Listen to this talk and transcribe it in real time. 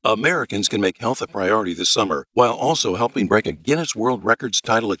Americans can make health a priority this summer while also helping break a Guinness World Records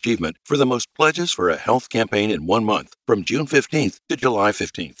title achievement for the most pledges for a health campaign in 1 month from June 15th to July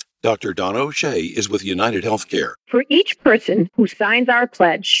 15th. Dr. Donna O'Shea is with UnitedHealthcare. For each person who signs our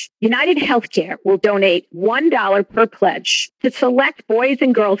pledge, UnitedHealthcare will donate $1 per pledge to select boys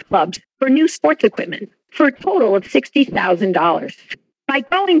and girls clubs for new sports equipment for a total of $60,000. By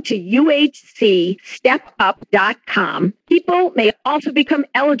going to uhcstepup.com, people may also become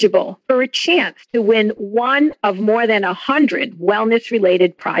eligible for a chance to win one of more than 100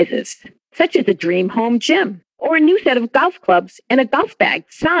 wellness-related prizes, such as a dream home gym or a new set of golf clubs and a golf bag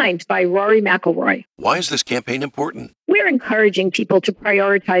signed by Rory McIlroy. Why is this campaign important? We're encouraging people to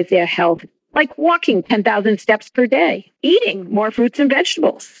prioritize their health, like walking 10,000 steps per day, eating more fruits and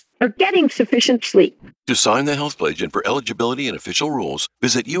vegetables, or getting sufficient sleep. To sign the health pledge and for eligibility and official rules,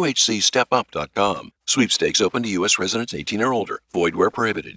 visit uhcstepup.com. Sweepstakes open to U.S. residents 18 or older. Void where prohibited.